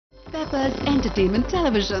first entertainment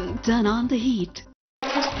television. Turn on the heat.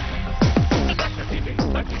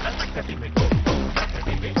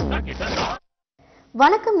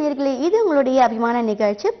 வணக்கம் நேயர்களே, இது உங்களுடைய அபிமான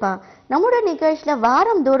நிகழ்ச்சி. நம்மளோட நிகழ்ச்சியில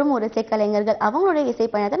வாரந்தோறும் ஒரு இசைக்கலைஞர்கள் அவங்களுடைய இசை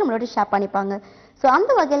பயணத்தை நம்மளோட ஷேர் பண்ணிப்பாங்க. ஸோ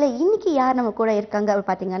அந்த வகையில இன்னைக்கு யார் நம்ம கூட இருக்காங்க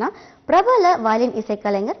அப்படின்னு பார்த்தீங்கன்னா, பிரபல வயலின்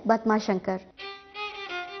இசைக்கலைஞர் பத்மா சங்கர்.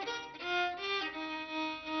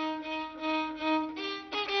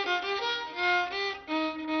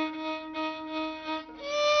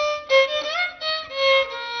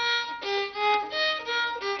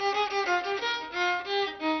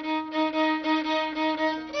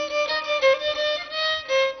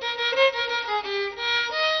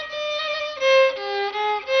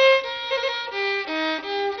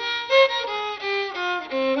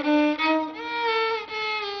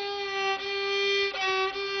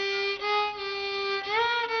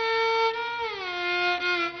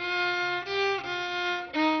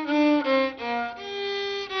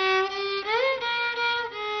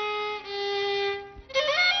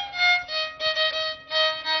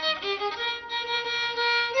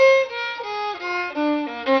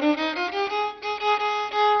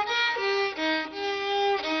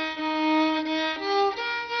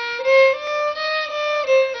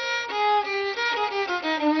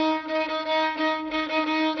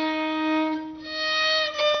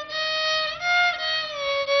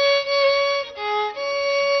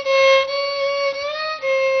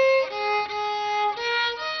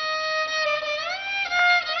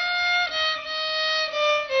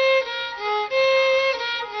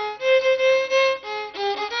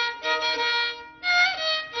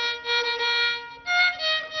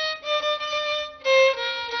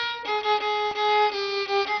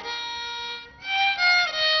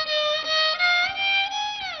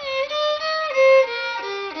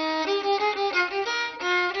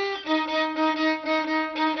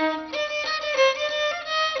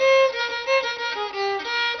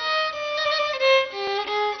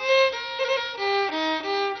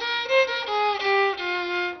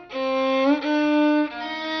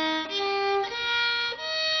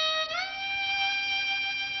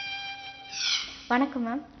 வணக்கம்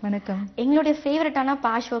மேம். வணக்கம். எங்களுடைய ஃபேவரட்டான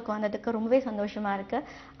பாஷ்வோக்கு வந்ததுக்கு ரொம்பவே சந்தோஷமா இருக்கு.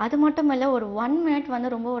 அது மட்டும் இல்லை, ஒரு 1 minute வந்து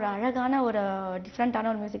ரொம்ப ஒரு அழகான ஒரு டிஃப்ரெண்ட்டான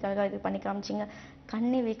ஒரு மியூசிக்காக இது பண்ணி காமிச்சிங்க.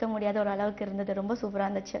 கண்ணி வைக்க முடியாத ஒரு அளவுக்கு இருந்தது. ரொம்ப சூப்பராக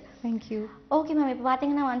இருந்துச்சு. தேங்க்யூ. ஓகே மேம், இப்போ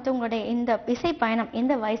பார்த்தீங்கன்னா வந்துட்டு உங்களுடைய இந்த இசை பயணம்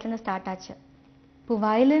எந்த வயசுலேருந்து ஸ்டார்ட் ஆச்சு? இப்போ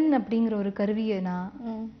வயலின் அப்படிங்கிற ஒரு கருவியை நான்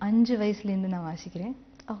 5 வயசுலேருந்து நான் வாசிக்கிறேன்.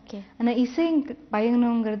 ஓகே. ஆனால் இசை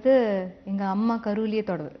பயணங்கிறது எங்கள் அம்மா கருவிலேயே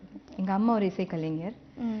தொடர். எங்கள் அம்மா ஒரு இசை கலைஞர்,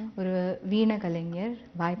 ஒரு வீணை கலைஞர்,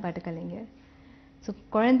 வாய்ப்பாட்டு கலைஞர். ஸோ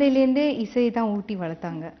குழந்தையிலேருந்தே இசை தான் ஊட்டி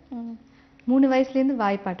வளர்த்தாங்க. 3 வயசுலேருந்து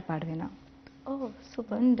வாய்ப்பாட்டு பாடுவேன் நான். ஓ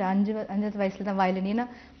சூப்பர். 5 வயசுல தான் வயலின். ஏன்னா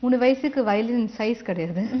 3 வயசுக்கு வயலின் சைஸ்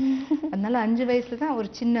கிடையாது. அதனால 5 வயசுல தான் ஒரு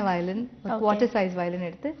சின்ன வயலின், ஒரு குவார்டர் சைஸ் வயலின்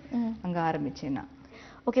எடுத்து அங்கே ஆரம்பிச்சேன் நான்.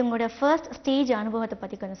 ஓகே, உங்களோட ஃபர்ஸ்ட் ஸ்டேஜ் அனுபவத்தை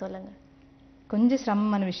பற்றி கொஞ்சம் சொல்லுங்க. கொஞ்சம்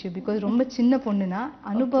சிரமமான விஷயம். பிகாஸ் ரொம்ப சின்ன பொண்ணுனா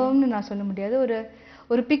அனுபவம்னு நான் சொல்ல முடியாது.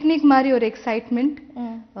 ஒரு பிக்னிக் மாதிரி ஒரு எக்ஸைட்மெண்ட்.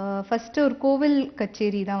 ஃபர்ஸ்ட் ஒரு கோவில்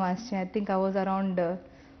கச்சேரி தான் வாசிச்சேன். I think I was around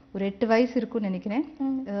ஒரு 8 வயசு இருக்கும்னு நினைக்கிறேன்.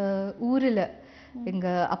 ஊரில் எங்க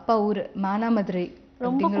அப்பா ஊர் மானாமதுரை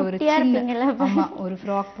அப்படிங்கிற ஒரு சின்ன, ஆமா, ஒரு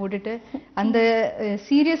ஃப்ராக் போட்டுட்டு அந்த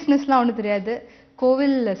சீரியஸ்னஸ்லாம் ஒன்றும் தெரியாது.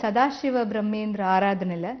 கோவில் சதாசிவ பிரம்மேந்திர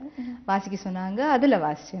ஆராதனையில வாசிக்க சொன்னாங்க. அதுல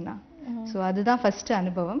வாசிச்சேன் நான். ஸோ அதுதான் ஃபர்ஸ்ட்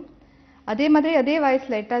அனுபவம். அதே மாதிரி அதே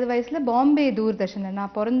வயசுல 8வது வயசுல பாம்பே தூர்தர்ஷன்ல,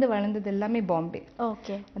 நான் பிறந்து வளர்ந்தது எல்லாமே பாம்பே.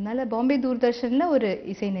 ஓகே. அதனால பாம்பே தூர்தர்ஷன்ல ஒரு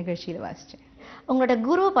இசை நிகழ்ச்சியில வாசிச்சேன். உங்களோட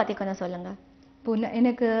குருவை பத்தி கொஞ்சம் சொல்லுங்க. இப்போ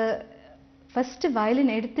எனக்கு ஃபர்ஸ்ட்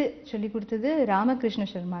வயலின் எடுத்து சொல்லி கொடுத்தது ராமகிருஷ்ண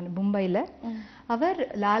சர்மா, மும்பைல. அவர்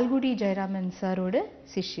லால்குடி ஜெயராமன் சாரோட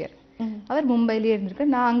சிஷ்யர். அவர் மும்பையிலேயே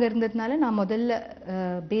இருந்திருக்கார். நான் அங்க இருந்ததுனால நான் முதல்ல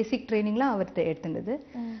பேசிக் ட்ரைனிங்லாம் அவர்கிட்ட எடுத்துனது.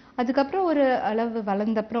 அதுக்கப்புறம் ஒரு அளவு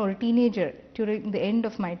வளர்ந்தப்புறம் ஒரு teenager during the end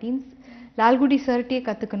of my teens Lalgudi சார்ட்டே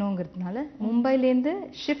கற்றுக்கணுங்கிறதுனால மும்பைலேருந்து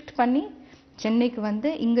shift பண்ணி சென்னைக்கு வந்து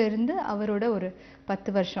இங்கே இருந்து அவரோட ஒரு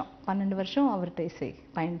 10 வருஷம் 12 வருஷம் அவர்கிட்ட இசை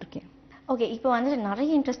பயின்றிருக்கேன். ஓகே, இப்போ வந்துட்டு நிறைய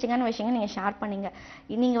இன்ட்ரெஸ்டிங்கான விஷயங்கள் நீங்கள் ஷேர் பண்ணீங்க.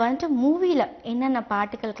 நீங்கள் வந்துட்டு மூவியில் என்னென்ன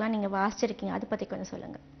பாட்டுகளுக்கெல்லாம் நீங்கள் வாசிச்சிருக்கீங்க, அதை பற்றி கொஞ்சம்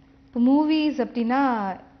சொல்லுங்கள். இப்போ மூவிஸ் அப்படின்னா,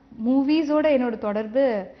 மூவிஸோட என்னோட தொடர்பு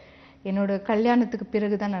என்னோட கல்யாணத்துக்கு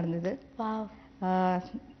பிறகு தான் நடந்தது.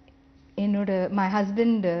 என்னோட மை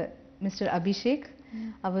ஹஸ்பண்ட் மிஸ்டர் அபிஷேக்,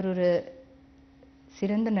 அவர் ஒரு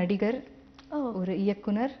சிறந்த நடிகர், ஒரு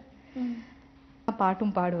இயக்குனர்,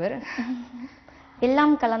 பாட்டும் பாடுவர்,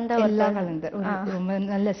 எல்லாம் கலந்த ரொம்ப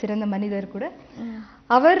நல்ல சிறந்த மனிதர் கூட.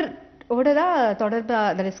 அவர் ஓட தான்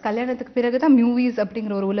தொடர்பு, கல்யாணத்துக்கு பிறகு தான் மூவிஸ்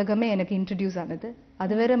அப்படிங்கிற ஒரு உலகமே எனக்கு இன்ட்ரடியூஸ் ஆனது.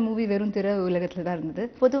 அது வேற மூவி வெறும் திரை உலகத்துல தான் இருந்தது.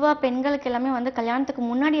 பொதுவா பெண்களுக்கு எல்லாமே வந்து கல்யாணத்துக்கு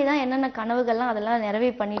முன்னாடியே தான் என்னென்ன கனவுகள்லாம் அதெல்லாம்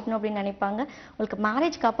நிறைவே பண்ணிடணும் அப்படின்னு நினைப்பாங்க. உங்களுக்கு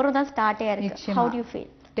மேரேஜ்க்கு அப்புறம் தான் ஸ்டார்ட்டே ஆயிருக்கு. How do you feel?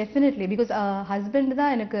 Definitely, because husband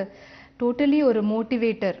தான் எனக்கு டோட்டலி ஒரு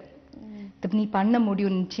மோட்டிவேட்டர். நீ பண்ண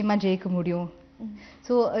முடியும், நிச்சயமா ஜெயிக்க முடியும்.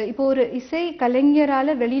 ஸோ இப்போ ஒரு இசை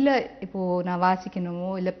கலைஞரால வெளியில இப்போ நான் வாசிக்கணுமோ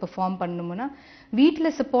இல்லை பெர்ஃபார்ம் பண்ணணுமோனா வீட்டுல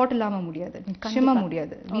சப்போர்ட் இல்லாம முடியாது, நிச்சயமா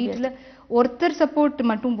முடியாது. வீட்டுல ஒருத்தர் சப்போர்ட்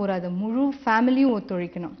மட்டும் போறாது, முழு ஃபேமிலியும்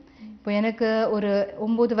ஒத்துழைக்கணும். இப்போ எனக்கு ஒரு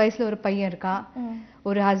 9 வயசுல ஒரு பையன் இருக்கான்,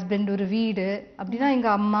 ஒரு ஹஸ்பண்ட், ஒரு வீடு, அப்படின்னா எங்க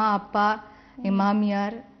அம்மா அப்பா என்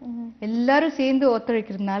மாமியார் எல்லாரும் சேர்ந்து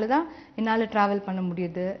ஒத்துழைக்கிறதுனால தான் என்னால டிராவல் பண்ண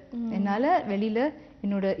முடியுது, என்னால வெளியில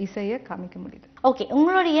என்னோட இசையை காமிக்க முடியுது. ஓகே,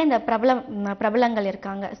 உங்களுடைய இந்த பிரபலங்கள்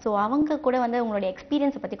இருக்காங்க, ஸோ அவங்க கூட வந்து உங்களுடைய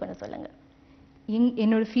எக்ஸ்பீரியன்ஸை பத்தி கொஞ்சம் சொல்லுங்க.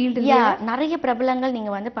 என்னோட ஃபீல்டு நிறைய பிரபலங்கள்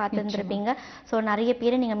நீங்க வந்து பார்த்துருந்துருப்பீங்க, ஸோ நிறைய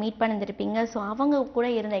பேரை நீங்க மீட் பண்ணிருப்பீங்க, ஸோ அவங்க கூட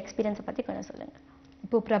இருந்த எக்ஸ்பீரியன்ஸை பத்தி கொஞ்சம் சொல்லுங்க.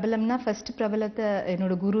 இப்போ பிரபலம்னா ஃபர்ஸ்ட் பிரபலத்தை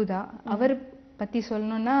என்னோட குரு தான். அவர் பத்தி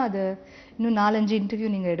சொல்லணும்னா அது இன்னும் 4-5 இன்டர்வியூ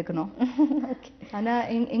நீங்க எடுக்கணும். ஆனா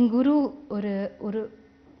என் குரு ஒரு ஒரு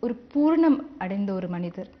ஒரு பூர்ணம் அடைந்த ஒரு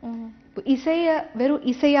மனிதர். இப்போ இசைய வெறும்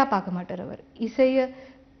இசையா பார்க்க மாட்டார் அவர், இசைய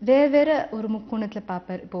வேற ஒரு முக்கோணத்துல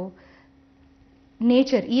பார்ப்பார். இப்போ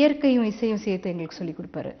நேச்சர், இயற்கையும் இசையும் சேர்த்து எங்களுக்கு சொல்லி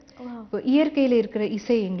கொடுப்பாரு. இப்போ இயற்கையில இருக்கிற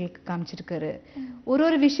இசை எங்களுக்கு காமிச்சிருக்காரு.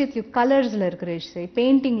 ஒரு விஷயத்துலயும் கலர்ஸ்ல இருக்கிற இசை,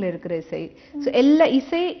 பெயிண்டிங்ல இருக்கிற இசை, ஸோ எல்லா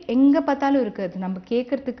இசை எங்க பார்த்தாலும் இருக்கு. அது நம்ம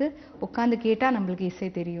கேட்கறதுக்கு உட்காந்து கேட்டா நம்மளுக்கு இசை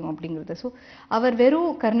தெரியும் அப்படிங்கிறது. ஸோ அவர்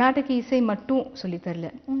வெறும் கர்நாடக இசை மட்டும் சொல்லி தரல,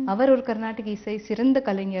 அவர் ஒரு கர்நாடக இசை சிறந்த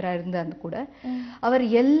கலைஞரா இருந்தாரு கூட அவர்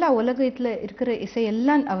எல்லா உலகத்துல இருக்கிற இசை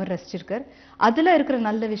எல்லாம் அவர் ரசிச்சிருக்கார். அதுல இருக்கிற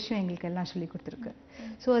நல்ல விஷயம் எங்களுக்கு எல்லாம் சொல்லி கொடுத்துருக்காரு.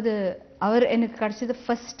 ஸோ அது அவர் எனக்கு கிடைச்சது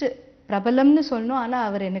ஃபர்ஸ்ட் பிரபலம்னு சொல்லணும், ஆனா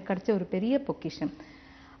அவர் எனக்கு கிடைச்ச ஒரு பெரிய பொக்கிஷம்.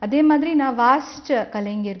 அதே மாதிரி நான் வாசிச்ச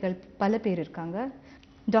கலைஞர்கள் பல பேர் இருக்காங்க.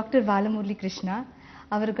 டாக்டர் பாலமுரளி கிருஷ்ணா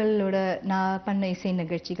அவர்களோட நான் பண்ண இசை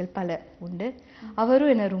நிகழ்ச்சிகள் பல உண்டு.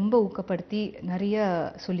 அவரும் என்னை ரொம்ப ஊக்கப்படுத்தி நிறைய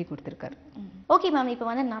சொல்லி கொடுத்துருக்காரு. ஓகே மேம், இப்போ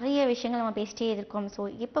வந்து நிறைய விஷயங்கள் நம்ம பேசிட்டே இருக்கோம். ஸோ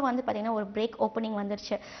இப்போ வந்து பார்த்தீங்கன்னா ஒரு பிரேக் ஓப்பனிங்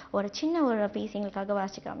வந்துருச்சு. ஒரு சின்ன ஒரு பீஸ் எங்களுக்காக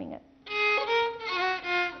வாசிச்சு காமிங்க.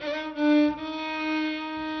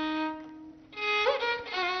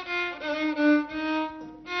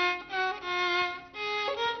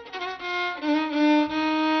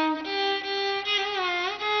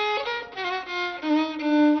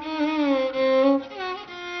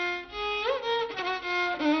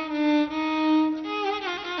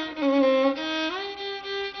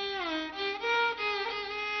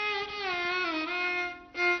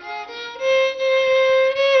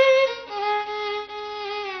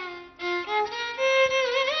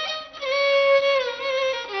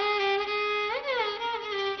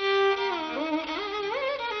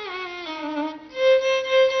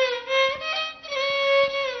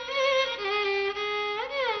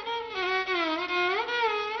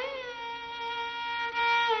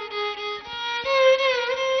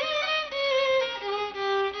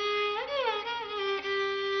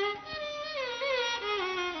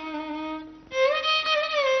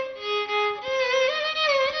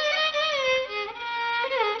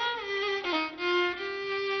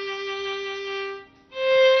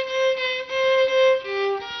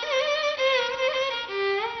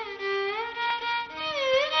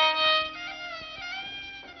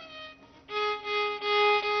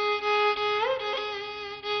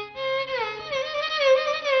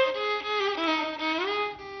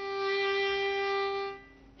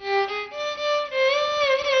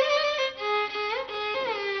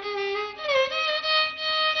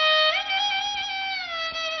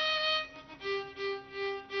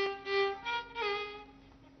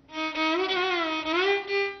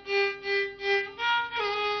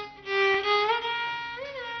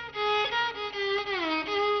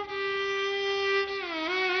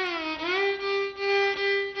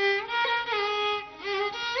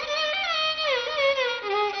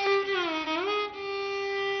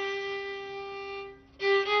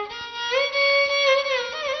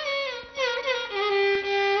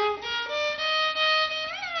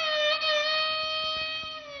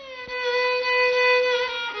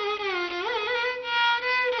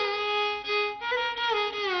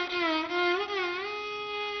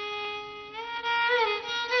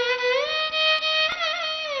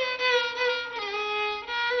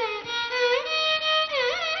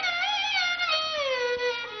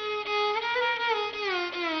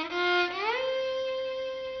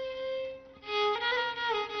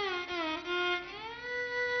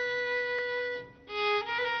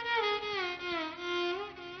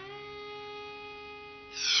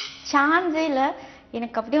 சான்ஸே இல்லை.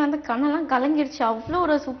 எனக்கு அப்படியே வந்து கண்ணெல்லாம் கலங்கிடுச்சு. அவ்வளோ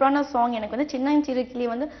ஒரு சூப்பரான சாங். எனக்கு வந்து சின்னஞ்சிறு கிளி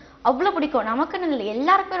வந்து அவ்வளோ பிடிக்கும். நமக்குன்னு இல்லை,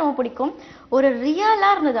 எல்லாருக்குமே ரொம்ப பிடிக்கும். ஒரு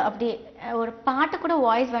ரியலாக இருந்தது. அப்படியே ஒரு பாட்டு கூட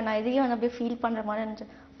வாய்ஸ் வேணாம், இதையும் வந்து அப்படியே ஃபீல் பண்ணுற மாதிரி இருந்துச்சு.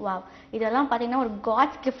 வாவ், இதெல்லாம் பார்த்தீங்கன்னா ஒரு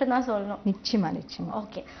காட்ஸ் கிஃப்ட் தான் சொல்லணும். நிச்சயமா நிச்சயமா.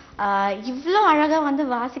 ஓகே, இவ்வளோ அழகாக வந்து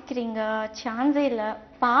வாசிக்கிறீங்க, சான்ஸே இல்லை,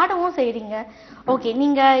 பாடவும் செய்கிறீங்க. ஓகே,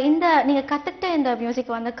 நீங்கள் கற்றுக்கிட்ட இந்த மியூசிக்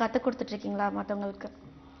வந்து கற்றுக் கொடுத்துட்ருக்கீங்களா மற்றவங்களுக்கு?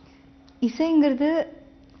 இசைங்கிறது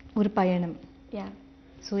ஒரு பயணம். யா.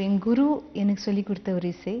 ஸோ என் குரு எனக்கு சொல்லி கொடுத்த ஒரு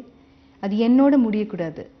இசை, அது என்னோட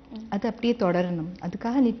முடியக்கூடாது, அது அப்படியே தொடரணும்.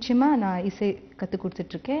 அதுக்காக நிச்சயமாக நான் இசை கற்றுக்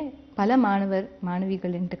கொடுத்துட்ருக்கேன். பல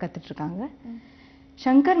மாணவிகள் என்கிட்ட கற்றுட்ருக்காங்க.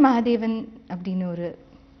 சங்கர் மகாதேவன் அப்படின்னு ஒரு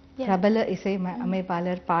பிரபல இசை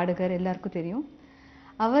அமைப்பாளர், பாடகர், எல்லாருக்கும் தெரியும்.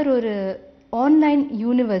 அவர் ஒரு ஆன்லைன்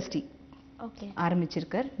யூனிவர்சிட்டி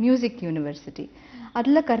ஆரம்பிச்சிருக்கார், மியூசிக் யூனிவர்சிட்டி.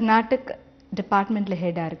 அதில் கர்நாடக் டிபார்ட்மெண்ட்டில்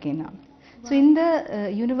ஹெட்டாக இருக்கேன் நான். ஸோ இந்த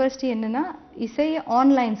யூனிவர்சிட்டி என்னன்னா இசையை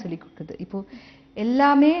ஆன்லைன் சொல்லி கொடுக்குது. இப்போது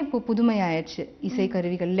எல்லாமே இப்போ புதுமையாயிடுச்சு. இசை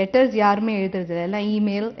கருவிகள், லெட்டர்ஸ் யாருமே எழுதுறது இல்லை, எல்லாம்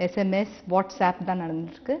இமெயில், எஸ்எம்எஸ், வாட்ஸ்அப் தான்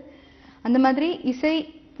நடந்துருக்கு. அந்த மாதிரி இசை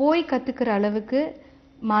போய் கற்றுக்கிற அளவுக்கு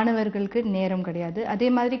மாணவர்களுக்கு நேரம் கிடையாது. அதே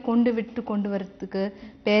மாதிரி கொண்டு வர்றதுக்கு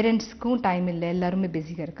பேரண்ட்ஸ்க்கும் டைம் இல்லை, எல்லாருமே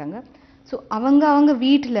பிஸியாக இருக்காங்க. ஸோ அவங்க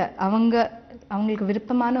வீட்டில் அவங்களுக்கு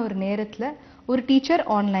விருப்பமான ஒரு நேரத்தில் ஒரு டீச்சர்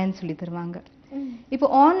ஆன்லைன் சொல்லி தருவாங்க. இப்போ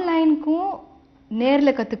ஆன்லைனுக்கும்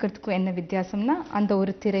நேரில் கற்றுக்கிறதுக்கும் என்ன வித்தியாசம்னா அந்த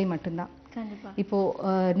ஒரு திரை மட்டும்தான். இப்போ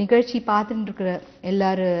நிகழ்ச்சி பார்த்துட்டு இருக்கிற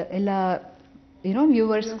எல்லா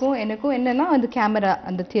வியூவர்ஸ்க்கும் எனக்கும் என்னன்னா அந்த கேமரா,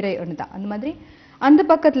 அந்த திரை ஒன்று தான். அந்த மாதிரி அந்த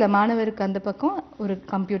பக்கத்தில் மாணவருக்கு அந்த பக்கம் ஒரு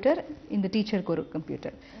கம்ப்யூட்டர், இந்த டீச்சருக்கு ஒரு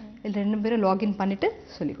கம்ப்யூட்டர், இது 2 பேரும் லாகின் பண்ணிட்டு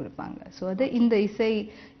சொல்லி கொடுப்பாங்க. ஸோ அது இந்த இசை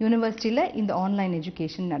யூனிவர்சிட்டியில் இந்த ஆன்லைன்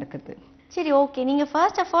எஜுகேஷன் நடக்குது. சரி, ஓகே. நீங்கள்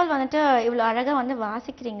ஃபர்ஸ்ட் ஆஃப் ஆல் வந்துட்டு இவ்வளோ அழகாக வந்து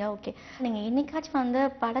வாசிக்கிறீங்க. ஓகே, நீங்கள் என்னைக்காச்சும் வந்து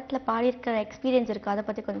படத்தில் பாடியிருக்கிற எக்ஸ்பீரியன்ஸ் இருக்குது, அதை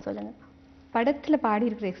பற்றி கொஞ்சம் சொல்லுங்கள். படத்தில்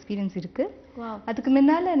பாடியிருக்கிற எக்ஸ்பீரியன்ஸ் இருக்குது. அதுக்கு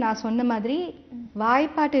முன்னால் நான் சொன்ன மாதிரி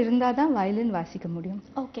வாய்ப்பாட்டு இருந்தால் தான் வயலின் வாசிக்க முடியும்.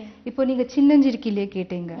 ஓகே. இப்போ நீங்கள் சின்னஞ்சிருக்கிலே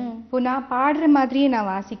கேட்டீங்க, இப்போ நான் பாடுற மாதிரியே நான்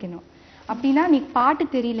வாசிக்கணும் அப்படின்னா நீ பாட்டு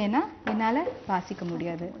தெரியலன்னா என்னால் வாசிக்க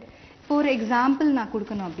முடியாது. இப்போ ஒரு எக்ஸாம்பிள் நான்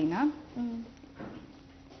கொடுக்கணும் அப்படின்னா,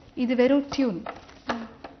 இது வெறும் டியூன்.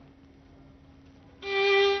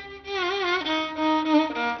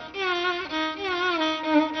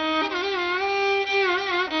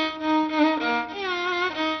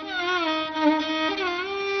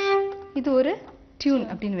 இது ஒரு டியூன்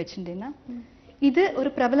அப்படின்னு வச்சுட்டேன்னா, இது ஒரு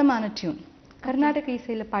பிரபலமான டியூன். கர்நாடக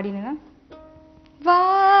இசையில பாடினா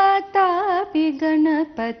வாதாபி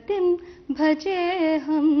கணபதிம்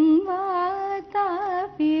பஜேஹம்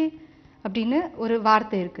வாதாபி அப்படின்னு ஒரு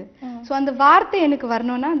வார்த்தை இருக்கு. ஸோ அந்த வார்த்தை எனக்கு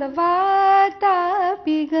வரணும்னா அந்த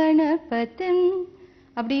வாதாபி கணபதிம்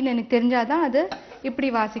அப்படின்னு எனக்கு தெரிஞ்சாதான் அது இப்படி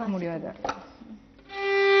வாசிக்க முடியாது.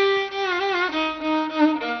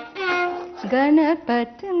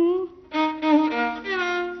 கணபதிம்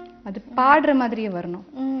அது பாடுற மாதிரியே வரணும்.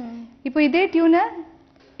 இப்போ இதே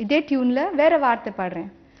டியூன்ல வேற வார்த்தை பாடுறேன்.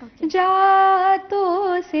 ஜாதோ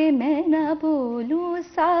சே மேனா போலு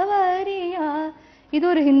சவரியா, இது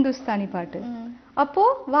ஒரு ஹிந்துஸ்தானி பாட்டு. அப்போ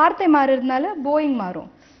வார்த்தை மாறுறதுனால போயிங் மாறும்.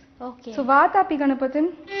 ஸோ வாதாபி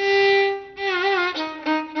கணபதிம்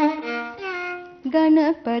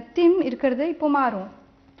கணபதிம் இருக்கிறது இப்போ மாறும்.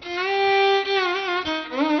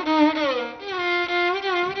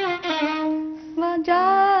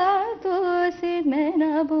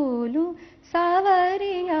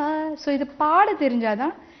 ஸோ இது பாட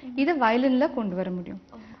தெரிஞ்சாதான் இதை வயலின்ல கொண்டு வர முடியும்.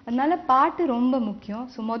 அதனால பாட்டு ரொம்ப முக்கியம்.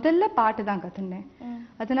 ஸோ முதல்ல பாட்டு தான் கற்றுனேன்.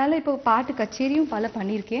 அதனால இப்போ பாட்டு கச்சேரியும் பல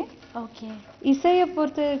பண்ணியிருக்கேன். இசையை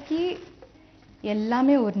பொறுத்த வரைக்கும்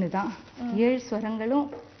எல்லாமே ஒன்று தான். 7 ஸ்வரங்களும்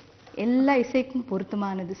எல்லா இசைக்கும்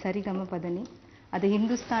பொருத்தமானது. சரிகம பதனி. அது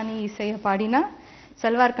ஹிந்துஸ்தானி இசையை பாடினா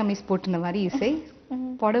சல்வார் கமீஸ் போட்டுன மாதிரி இசை,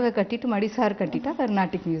 புடவை கட்டிட்டு மடிசார் கட்டிட்டா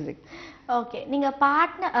கர்நாடிக் மியூசிக். ஓகே, நீங்க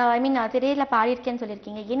பாடின திரையில பாடியிருக்கேன்னு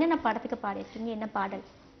சொல்லியிருக்கீங்க. என்னென்ன படத்துக்கு பாடியிருக்கீங்க, என்ன பாடல்?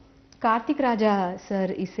 கார்த்திக் ராஜா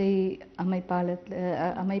சார் இசை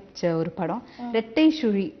அமைச்ச ஒரு படம் ரெட்டை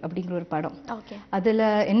சுழி அப்படிங்கிற ஒரு படம். அதுல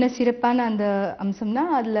என்ன சிறப்பான அந்த அம்சம்னா,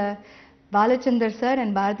 அதுல Balachander sir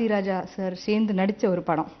and Bharathi Raja sir சேர்ந்து நடிச்ச ஒரு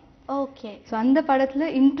படம். ஓகே. ஸோ அந்த படத்துல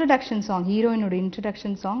இன்ட்ரடக்ஷன் சாங், ஹீரோயினோட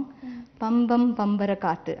இன்ட்ரடக்ஷன் சாங் பம்பம் பம்பர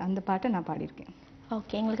காத்து, அந்த பாட்டை நான் பாடியிருக்கேன்.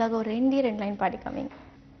 ஓகே, எங்களுக்காக ஒரு 2 லைன் பாடி காமிங்க.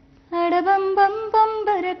 அடபம்பம்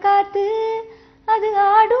பம்பர காத்து அது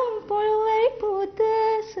ஆடும் புழுவை பூத்து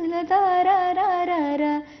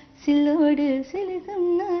சுலதாரா சில்லோடு சிலிதம்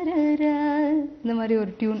நரரா, இந்த மாதிரி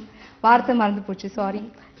ஒரு டியூன். வார்த்தை மறந்து போச்சு, சாரி.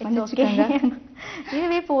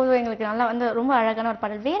 இதுவே போதும் எங்களுக்கு. நல்லா வந்து ரொம்ப அழகான ஒரு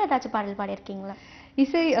பாடல். வேற ஏதாச்சும் பாடல் பாடியிருக்கீங்களா?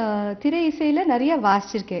 இசை திரை இசையில நிறைய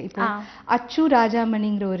வாசிச்சிருக்கேன். இப்போ அச்சு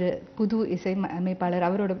ராஜாமணிங்கிற ஒரு புது இசை அமைப்பாளர்,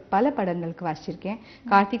 அவரோட பல படங்களுக்கு வாசிச்சிருக்கேன்.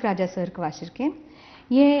 கார்த்திக் ராஜா சாருக்கு வாசிச்சிருக்கேன்.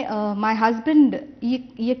 ஏன் மை ஹஸ்பண்ட்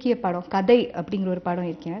இயக்கிய படம் கதை அப்படிங்கிற ஒரு படம்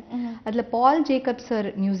இருக்கேன். அதுல பால் ஜேக்கப் சார்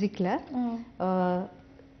மியூசிக்ல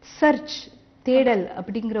சர்ச் தேடல்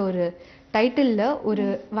அப்படிங்கிற ஒரு டைட்டில்ல ஒரு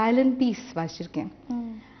வயலின் பீஸ் வாசிச்சிருக்கேன்.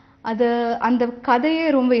 அது அந்த கதையே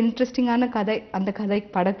ரொம்ப இன்ட்ரெஸ்டிங்கான கதை. அந்த கதை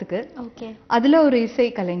படத்துக்கு அதுல ஒரு இசை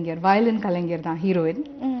கலைஞர், வயலின் கலைஞர் தான் ஹீரோயின்.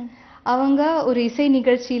 அவங்க ஒரு இசை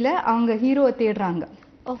நிகழ்ச்சியில அவங்க ஹீரோவை தேடுறாங்க.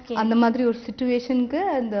 அந்த மாதிரி ஒரு சிச்சுவேஷனுக்கு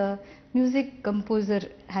அந்த music composer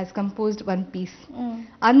has compost one piece.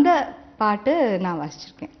 அந்த பாட்டு நான்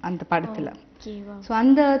வாசிச்சிருக்கேன் அந்த படத்துல. ஸோ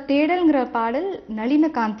அந்த தேடல்ங்கிற பாடல்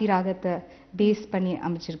நளின காந்தி ராகத்தை பேஸ் பண்ணி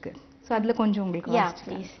அமைச்சிருக்கு. ஸோ அதுல கொஞ்சம் உங்களுக்கு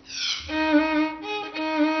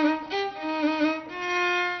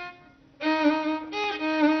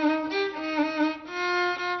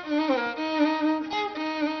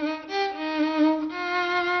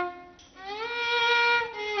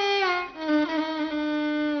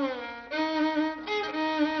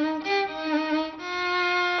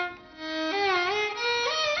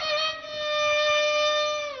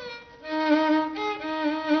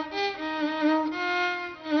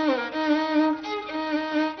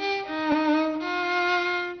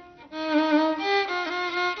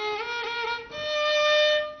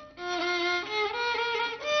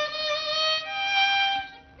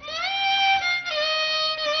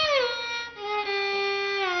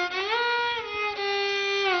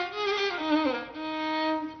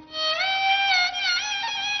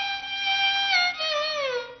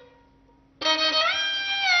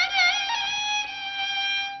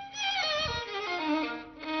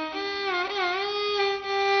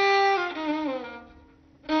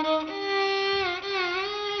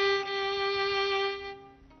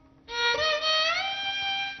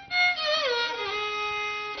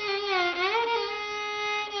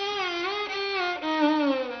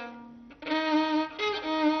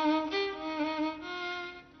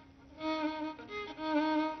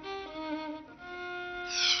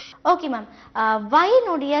ஓகே மேம்,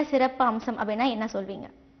 வயலினுடைய சிறப்பு அம்சம் அப்படின்னா என்ன சொல்வீங்க?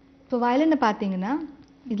 இப்போ வயலினை பார்த்தீங்கன்னா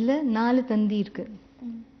இதுல 4 தந்தி இருக்கு.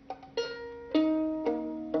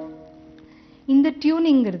 இந்த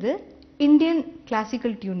டியூனிங்கிறது இந்தியன்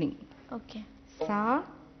கிளாசிக்கல் டியூனிங். ஓகே. சா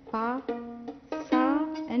பா சா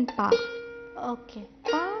அண்ட் பா. ஓகே.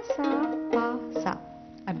 பா சா பா சா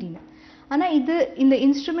அப்படின்னு. ஆனா இது இந்த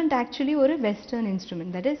இன்ஸ்ட்ருமெண்ட் ஆக்சுவலி ஒரு வெஸ்டர்ன்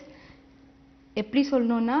இன்ஸ்ட்ருமெண்ட். தட் இஸ் எப்படி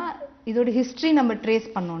சொல்லணும்னா இதோட ஹிஸ்டரி நம்ம ட்ரேஸ்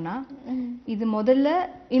பண்ணோம்னா இது முதல்ல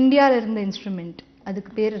இந்தியாவில் இருந்த இன்ஸ்ட்ருமெண்ட்.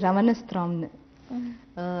 அதுக்கு பேர் ரவணஸ்திரம்னு.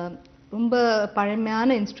 ரொம்ப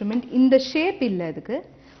பழமையான இன்ஸ்ட்ருமெண்ட். இந்த ஷேப் இல்லை, அதுக்கு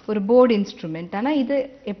ஒரு போர்டு இன்ஸ்ட்ருமெண்ட். ஆனால் இது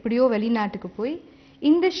எப்படியோ வெளிநாட்டுக்கு போய்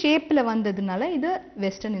இந்த ஷேப்பில் வந்ததுனால இது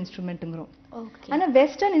வெஸ்டர்ன் இன்ஸ்ட்ருமெண்ட்டுங்கிறோம். ஆனால்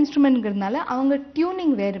வெஸ்டர்ன் இன்ஸ்ட்ருமெண்ட்ங்கிறதுனால அவங்க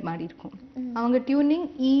டியூனிங் வேறு மாதிரி இருக்கும். அவங்க டியூனிங்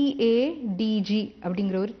EADG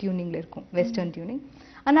அப்படிங்கிற ஒரு டியூனிங்ல இருக்கும், வெஸ்டர்ன் டியூனிங்.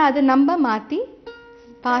 ஆனால் அதை நம்ம மாற்றி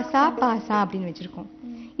பாசா பாசா அப்படின்னு வச்சிருக்கோம்.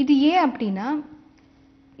 இது ஏன் அப்படின்னா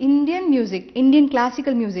Indian music, Indian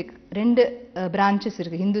classical music 2 branches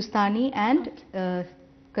இருக்கு, ஹிந்துஸ்தானி அண்ட்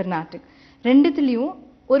கர்நாடிக். ரெண்டுத்துலேயும்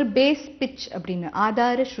ஒரு பேஸ் பிச் அப்படின்னு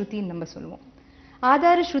ஆதார ஸ்ருதின்னு நம்ம சொல்லுவோம்.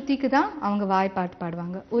 ஆதார ஸ்ருதிக்கு தான் அவங்க வாய்ப்பாட்டு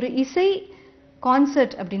பாடுவாங்க. ஒரு இசை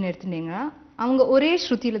கான்சர்ட் அப்படின்னு எடுத்துட்டீங்கன்னா அவங்க ஒரே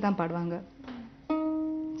ஸ்ருதியில தான் பாடுவாங்க.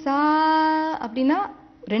 சா அப்படின்னா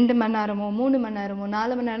 2 மணி நேரமோ 3 மணி நேரமோ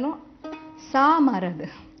 4 மணி நேரமோ சா மாறாது.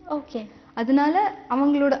 ஓகே. அதனால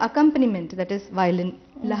அவங்களோட அக்கம்பனிமெண்ட், தட் இஸ் வயலின்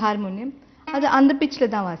இல்லை ஹார்மோனியம், அது அந்த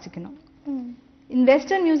பிச்சில் தான் வாசிக்கணும். இன்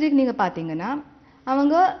வெஸ்டர்ன் மியூசிக் நீங்கள் பார்த்தீங்கன்னா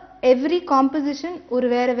அவங்க எவ்ரி காம்போசிஷன் ஒரு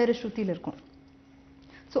வேற வேற ஸ்ருதியில் இருக்கும்.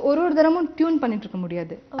 ஸோ ஒரு தரமும் டியூன் பண்ணிட்டு இருக்க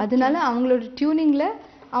முடியாது. அதனால அவங்களோட டியூனிங்ல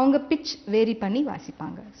அவங்க பிச் வேரி பண்ணி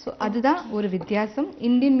வாசிப்பாங்க. ஸோ அதுதான் ஒரு வித்தியாசம்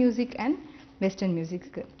இந்தியன் மியூசிக் அண்ட் வெஸ்டர்ன்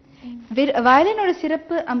மியூசிக்ஸ்க்கு. வயலினோட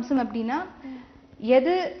சிறப்பு அம்சம் அப்படின்னா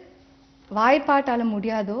எது வாய்ப்பாட்டால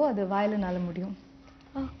முடியாதோ அது வயலினால முடியும்.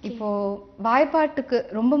 இப்போ வாய்ப்பாட்டுக்கு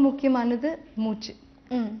ரொம்ப முக்கியமானது மூச்சு,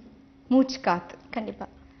 மூச்சு காத்து. கண்டிப்பா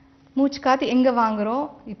மூச்சு காத்து எங்க வாங்குறோம்?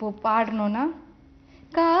 இப்போ பாடணும்னா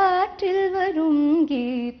காற்றில் வரும்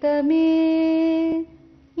கீதமே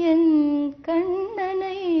என்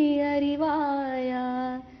கண்ணனை அறிவாயா,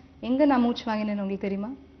 எங்க நான் மூச்சு வாங்கினேன்னு உங்களுக்கு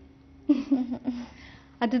தெரியுமா?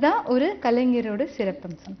 அதுதான் ஒரு கலைஞரோட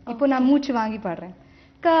சிறப்பம்சம். இப்போ நான் மூச்சு வாங்கி பாடுறேன்.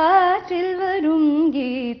 காற்றில் வரும்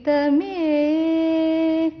கீதமே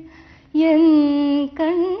என்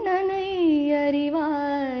கண்ணனை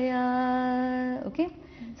அறிவாயா. ஓகே.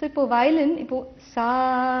 ஸோ இப்போ வயலின் இப்போ சா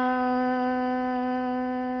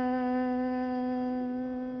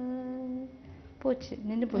போச்சு,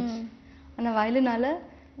 நின்று போச்சு. ஆனா வயலினால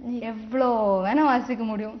எவ்வளோ வேணா வாசிக்க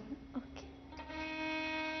முடியும்.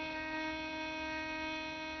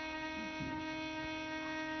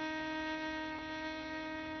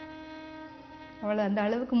 அவளை அந்த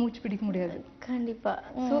அளவுக்கு மூச்சு பிடிக்க முடியாது. கண்டிப்பா.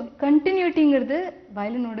 ஸோ கண்டினியூட்டிங்கிறது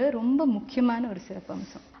வயலினோட ரொம்ப முக்கியமான ஒரு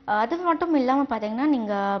சிறப்பம்சம். அது மட்டும் இல்லாம பாத்தீங்கன்னா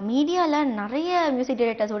நீங்க மீடியால நிறைய மியூசிக்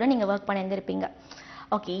டைரக்டர்ஸோட நீங்க ஒர்க் பண்ணியிருந்திருப்பீங்க.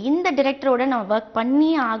 ஓகே, இந்த டைரக்டரோட நான் ஒர்க்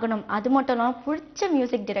பண்ணியே ஆகணும், அது மட்டும் இல்லாம பிடிச்ச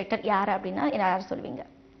மியூசிக் டைரக்டர் யார் அப்படின்னா யார் சொல்லுவீங்க?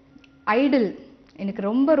 ஐடல், எனக்கு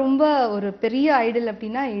ரொம்ப ரொம்ப ஒரு பெரிய ஐடல்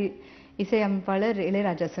அப்படின்னா இசையமைப்பாளர்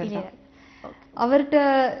இளையராஜா சார் தான். அவர்கிட்ட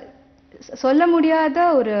சொல்ல முடியாத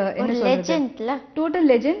ஒரு லெஜெண்ட்ல, டோட்டல்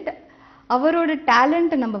லெஜெண்ட். அவரோட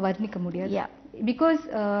டேலண்ட் நம்ம வர்ணிக்க முடியாது. பிகாஸ்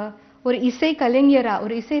ஒரு இசை கலைஞரா,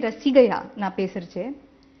 ஒரு இசை ரசிகையா நான் பேசுறச்சே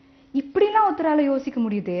இப்படிலாம் ஒருத்தரால யோசிக்க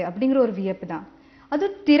முடியுது அப்படிங்கிற ஒரு வியப்பு தான். அது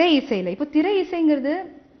திரை இசையில. இப்போ திரை இசைங்கிறது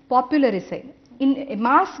பாப்புலர் இசை,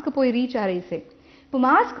 மாஸ்க்கு போய் ரீச் ஆகிற இசை. இப்போ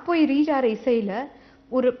மாஸ்க்கு போய் ரீச் ஆகிற இசையில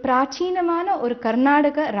ஒரு பிராச்சீனமான ஒரு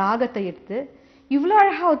கர்நாடக ராகத்தை எடுத்து இவ்வளோ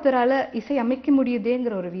அழகா ஒருத்தரால இசை அமைக்க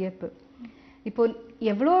முடியுதேங்கிற ஒரு வியப்பு. இப்போ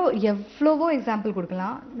எவ்வளவோ எக்ஸாம்பிள்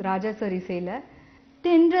கொடுக்கலாம். ராஜா சார் இசையில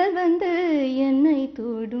தென்றல் வந்து என்னை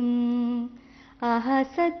தோடும், ஆஹா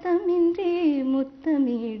சத்தமின்றி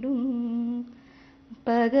முத்தமிடும்,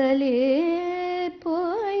 பகலே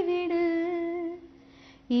போய்விடு,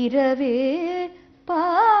 இரவே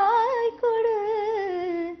பாய் கொடு,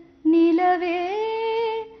 நிலவே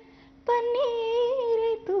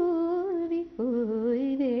பன்னீரை தூவி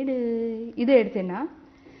போய்விடு. இது எடுத்தேன்னா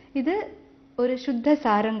இது ஒரு சுத்த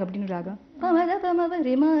சாரங் அப்படின்னு ராகம். பமத பமவ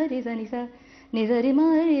ரிமாரி சனிசா நிசரி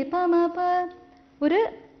மாரி பமப,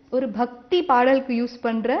 ஒரு பக்தி பாடலுக்கு யூஸ்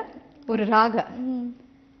பண்ற ஒரு ராக.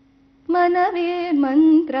 மனவே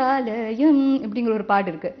மந்த்ராலயம் அப்படிங்கிற ஒரு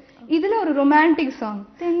பாட்டு இருக்கு. இதுல ஒரு ரொமான்டிக் சாங்,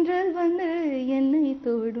 தென்றல் வந்து என்னை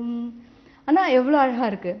தோடும். ஆனா எவ்வளவு அழகா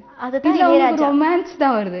இருக்கு. அதுதான் ரொமான்ஸ்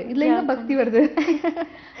தான் வருது, இதுல எங்க பக்தி வருது?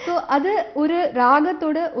 சோ அது ஒரு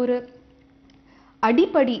ராகத்தோட ஒரு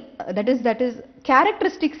அடிப்படை, தட் இஸ்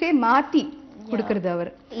கேரக்டரிஸ்டிக்ஸே மாத்தி கொடுக்கறது அவர்.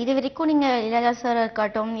 இது வரைக்கும் நீங்க இளையராஜா சார்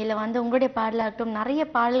இருக்கட்டும், இல்ல வந்து உங்களுடைய பாடலா இருக்கட்டும், நிறைய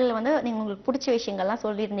பாடல்கள் வந்து நீங்க உங்களுக்கு பிடிச்ச விஷயங்கள்லாம்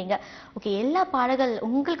சொல்லியிருந்தீங்க. ஓகே, எல்லா பாடல்கள்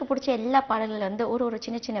உங்களுக்கு பிடிச்ச எல்லா பாடல்கள் வந்து ஒரு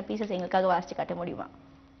சின்ன சின்ன பீசஸ் எங்களுக்காக வாசிச்சு காட்ட முடியுமா?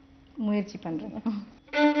 முயற்சி பண்றேன்.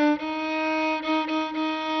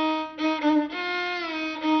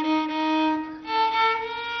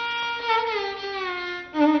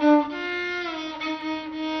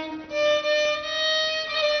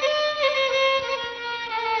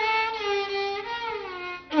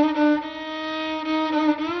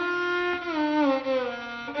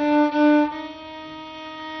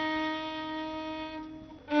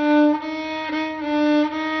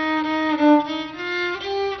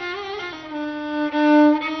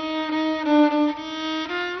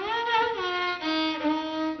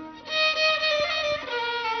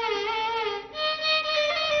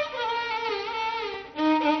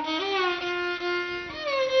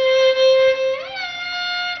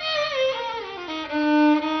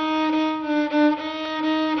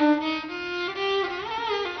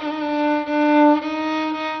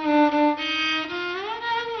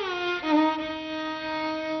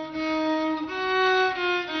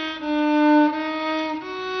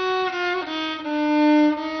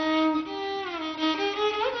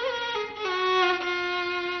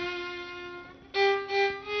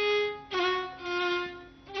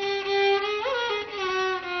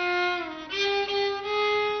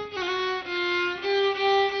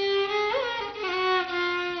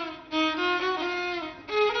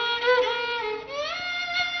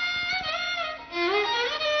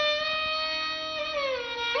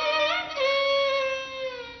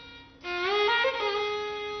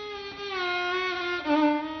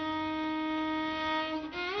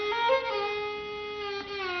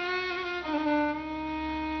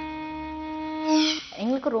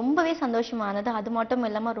 எங்களுக்கு ரொம்பவே சந்தோஷமானது. அது மட்டும்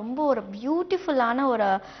இல்லாம ரொம்ப ஒரு பியூட்டிஃபுல்லான ஒரு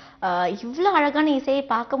இவ்வளோ அழகான இசையை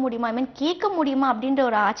பார்க்க முடியுமா, ஐ மீன் கேட்க முடியுமா அப்படின்ற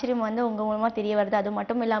ஒரு ஆச்சரியம் வந்து உங்க மூலமா தெரிய வருது. அது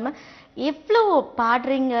மட்டும் இல்லாம எவ்வளோ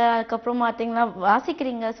பாடுறீங்க, அதுக்கப்புறம் பார்த்தீங்கன்னா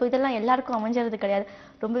வாசிக்கிறீங்க. ஸோ இதெல்லாம் எல்லாருக்கும் அமைஞ்சது கிடையாது.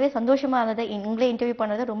 ரொம்பவே சந்தோஷமா இருந்தது. உங்களே இன்டர்வியூ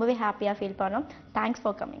பண்ணது ரொம்பவே ஹாப்பியா ஃபீல் பண்ணோம். Thanks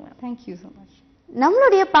for coming ma'am. Thank you so much.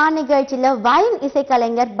 நம்மளுடைய நிகழ்ச்சியில வயலின்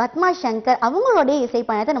இசைக்கலைஞர் பத்மா சங்கர் அவங்களுடைய இசை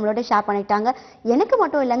பயணத்தை நம்மளோட ஷேர் பண்ணிட்டாங்க. எனக்கு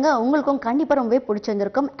மட்டும் இல்லைங்க, உங்களுக்கும் கண்டிப்பா ரொம்பவே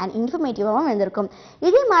பிடிச்சிருந்திருக்கும் அண்ட் இன்ஃபர்மேட்டிவாகவும் இருந்திருக்கும்.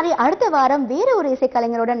 இதே மாதிரி அடுத்த வாரம் வேற ஒரு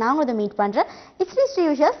இசைக்கலைஞரோட நான் உங்களை மீட் பண்றேன். It's me Sri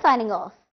Usha signing off.